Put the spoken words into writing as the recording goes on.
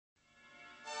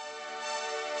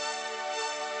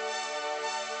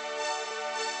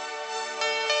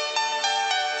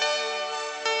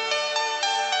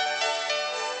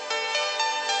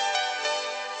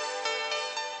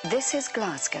This is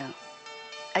Glasgow,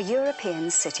 a European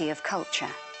city of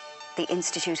culture. The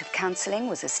Institute of Counselling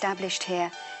was established here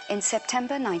in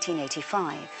September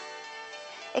 1985.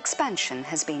 Expansion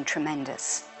has been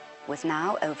tremendous, with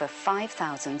now over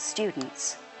 5,000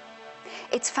 students.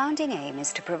 Its founding aim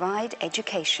is to provide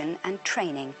education and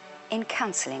training in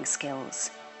counselling skills,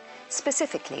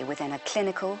 specifically within a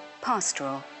clinical,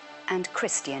 pastoral and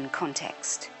Christian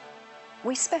context.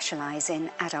 We specialise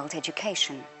in adult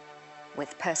education,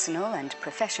 with personal and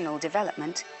professional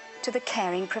development to the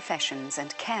caring professions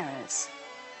and carers.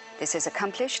 This is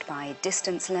accomplished by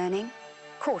distance learning,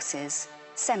 courses,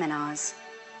 seminars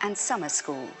and summer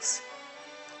schools.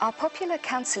 Our popular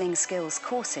counselling skills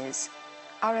courses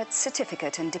are at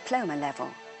certificate and diploma level,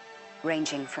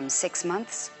 ranging from 6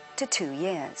 months to 2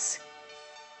 years.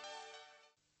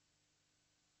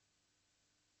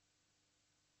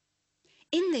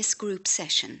 In this group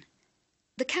session,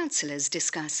 the counsellors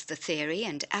discuss the theory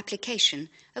and application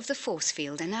of the force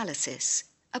field analysis,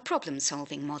 a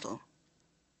problem-solving model.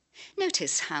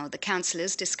 Notice how the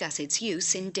counsellors discuss its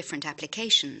use in different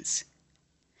applications.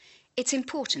 It's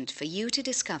important for you to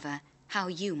discover how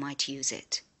you might use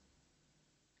it.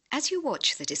 As you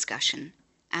watch the discussion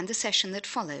and the session that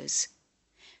follows,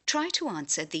 try to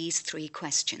answer these 3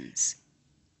 questions.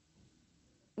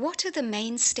 What are the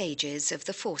main stages of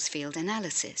the force field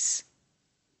analysis?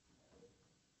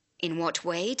 In what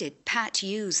way did Pat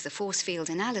use the force field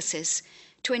analysis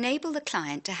to enable the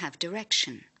client to have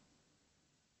direction?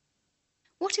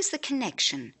 What is the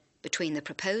connection between the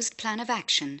proposed plan of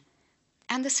action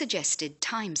and the suggested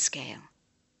timescale?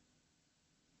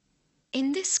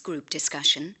 In this group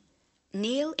discussion,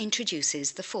 Neil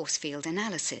introduces the force field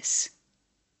analysis.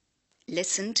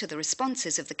 Listen to the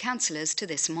responses of the counsellors to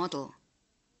this model.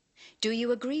 Do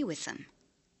you agree with them?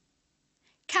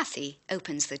 Kathy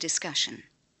opens the discussion.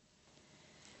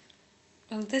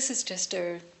 Well, this is just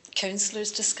our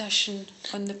counsellors' discussion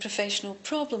on the professional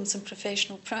problems and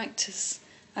professional practice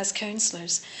as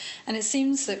counsellors. And it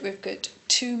seems that we've got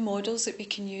 2 models that we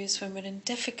can use when we're in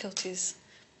difficulties.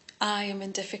 I am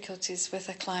in difficulties with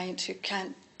a client who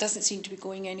doesn't seem to be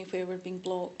going anywhere, we're being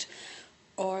blocked,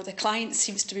 or the client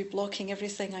seems to be blocking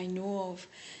everything I know of.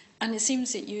 And it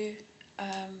seems that you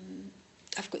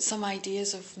have got some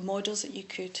ideas of models that you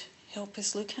could help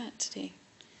us look at today.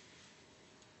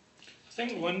 I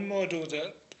think one model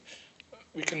that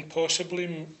we can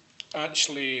possibly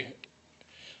actually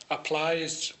apply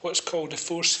is what's called a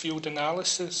force field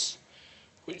analysis,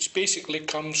 which basically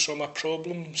comes from a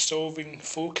problem-solving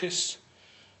focus,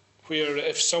 where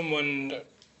if someone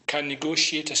can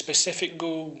negotiate a specific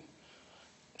goal,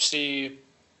 say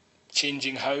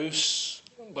changing house,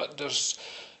 but there's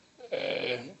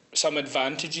some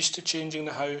advantages to changing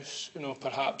the house,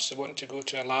 perhaps they want to go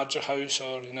to a larger house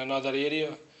or in another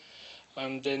area,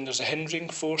 and then there's hindering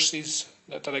forces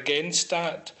that are against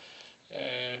that.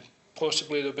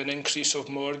 Possibly there'll be an increase of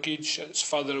mortgage, it's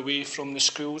further away from the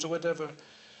schools or whatever.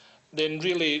 Then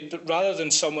really, rather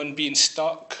than someone being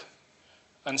stuck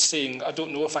and saying, I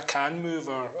don't know if I can move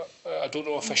or I don't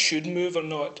know if I should move or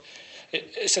not,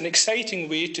 it's an exciting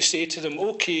way to say to them,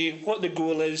 okay, what the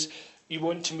goal is, you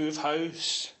want to move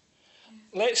house.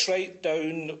 Let's write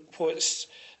down what's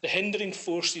the hindering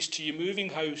forces to you moving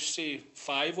house, say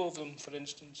 5 of them, for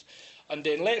instance, and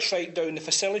then let's write down the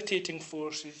facilitating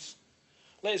forces.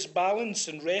 Let's balance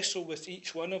and wrestle with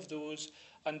each one of those,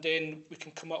 and then we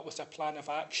can come up with a plan of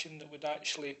action that would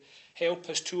actually help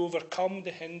us to overcome the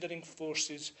hindering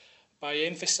forces by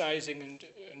emphasising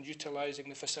and utilising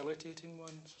the facilitating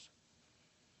ones.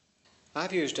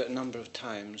 I've used it a number of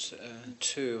times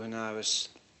too when I was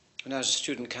a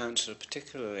student counsellor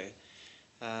particularly,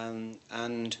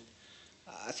 and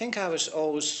I think I was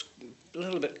always a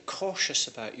little bit cautious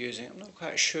about using it. I'm not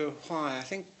quite sure why. I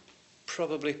think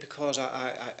probably because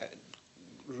I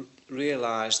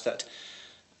realised that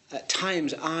at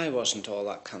times I wasn't all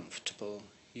that comfortable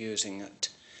using it.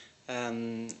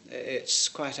 It's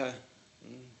quite a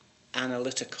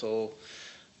analytical,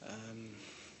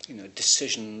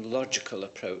 decision logical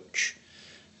approach,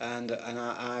 and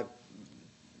I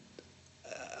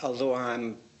although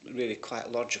I'm really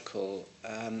quite logical,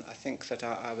 I think that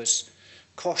I was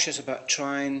cautious about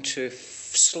trying to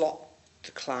slot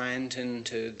the client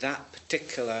into that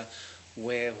particular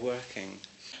way of working.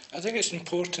 I think it's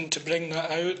important to bring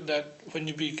that out, that when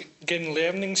you begin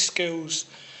learning skills,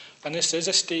 and this is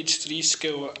a stage 3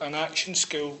 skill, an action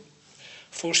skill,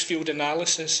 force field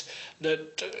analysis,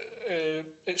 that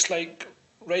it's like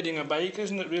riding a bike,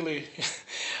 isn't it really?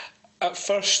 At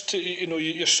first,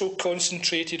 you're so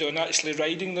concentrated on actually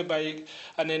riding the bike,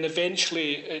 and then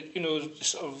eventually,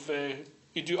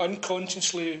 you do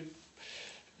unconsciously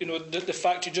you know, the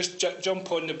fact you just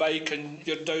jump on the bike and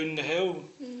you're down the hill.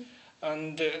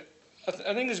 And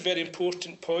I think it's a very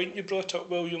important point you brought up,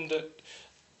 William,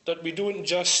 that we don't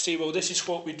just say, well, this is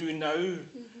what we do now.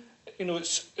 You know,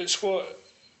 it's what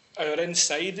our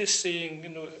inside is saying, you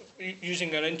know,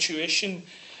 using our intuition.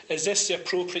 Is this the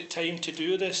appropriate time to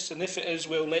do this? And if it is,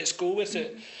 well, let's go with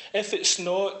it. If it's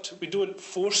not, we don't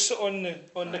force it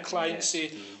on the client and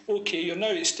say, OK, you're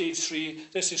now at stage 3,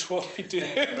 this is what we do.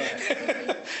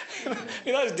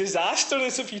 You know, that's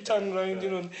disastrous if you turn around, you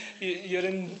know,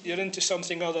 you're into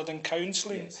something other than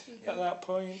counselling at that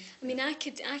point. I mean, I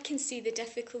can see the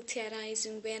difficulty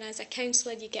arising where as a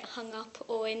counsellor you get hung up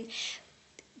on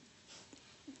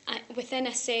within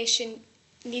a session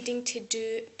needing to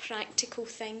do practical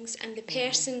things and the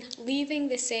person leaving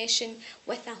the session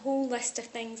with a whole list of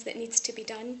things that needs to be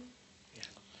done.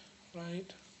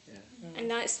 Right.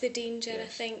 And that's the danger, I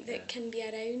think, that can be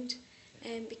around,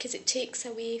 because it takes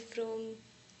away from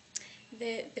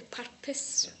the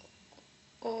purpose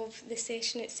of the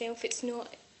session itself. It's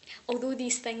not, although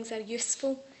these things are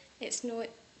useful, it's not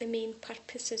the main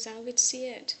purpose as I would see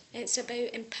it. It's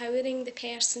about empowering the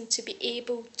person to be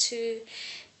able to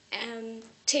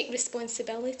take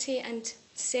responsibility and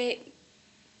set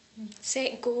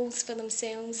goals for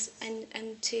themselves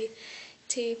and to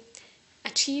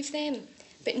achieve them,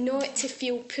 but not to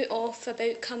feel put off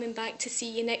about coming back to see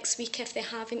you next week if they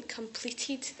haven't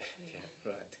completed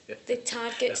the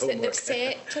targets that they've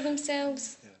set for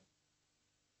themselves.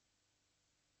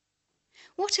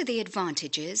 What are the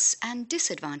advantages and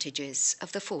disadvantages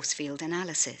of the force field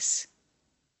analysis?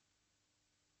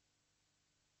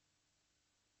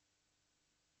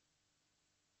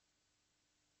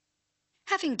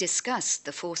 Having discussed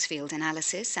the force field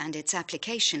analysis and its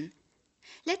application,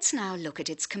 let's now look at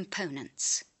its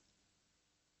components.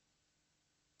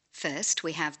 First,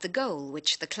 we have the goal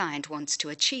which the client wants to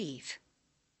achieve.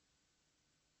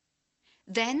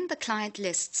 Then the client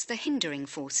lists the hindering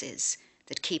forces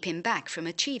that keep him back from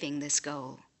achieving this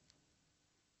goal.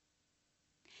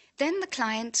 Then the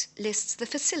client lists the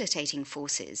facilitating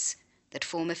forces that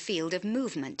form a field of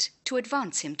movement to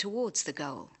advance him towards the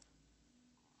goal.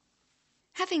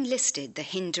 Having listed the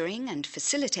hindering and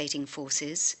facilitating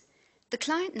forces, the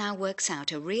client now works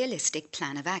out a realistic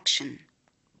plan of action.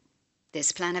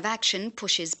 This plan of action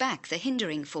pushes back the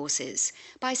hindering forces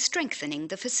by strengthening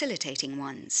the facilitating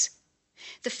ones.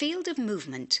 The field of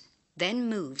movement then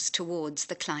moves towards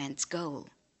the client's goal.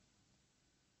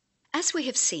 As we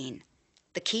have seen,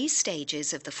 the key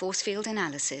stages of the force field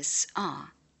analysis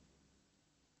are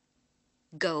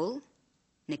goal,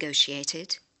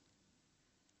 negotiated,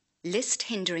 list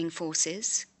hindering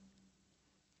forces,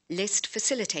 list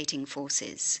facilitating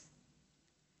forces,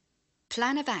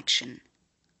 plan of action,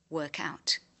 work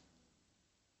out.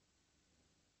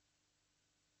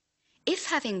 If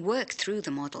having worked through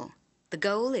the model, the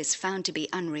goal is found to be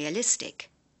unrealistic,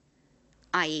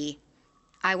 i.e.,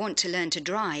 I want to learn to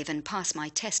drive and pass my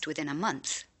test within a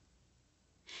month,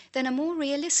 then a more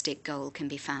realistic goal can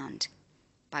be found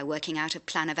by working out a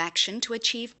plan of action to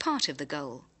achieve part of the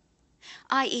goal,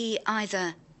 i.e.,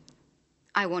 either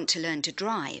I want to learn to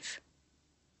drive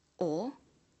or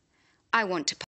I want to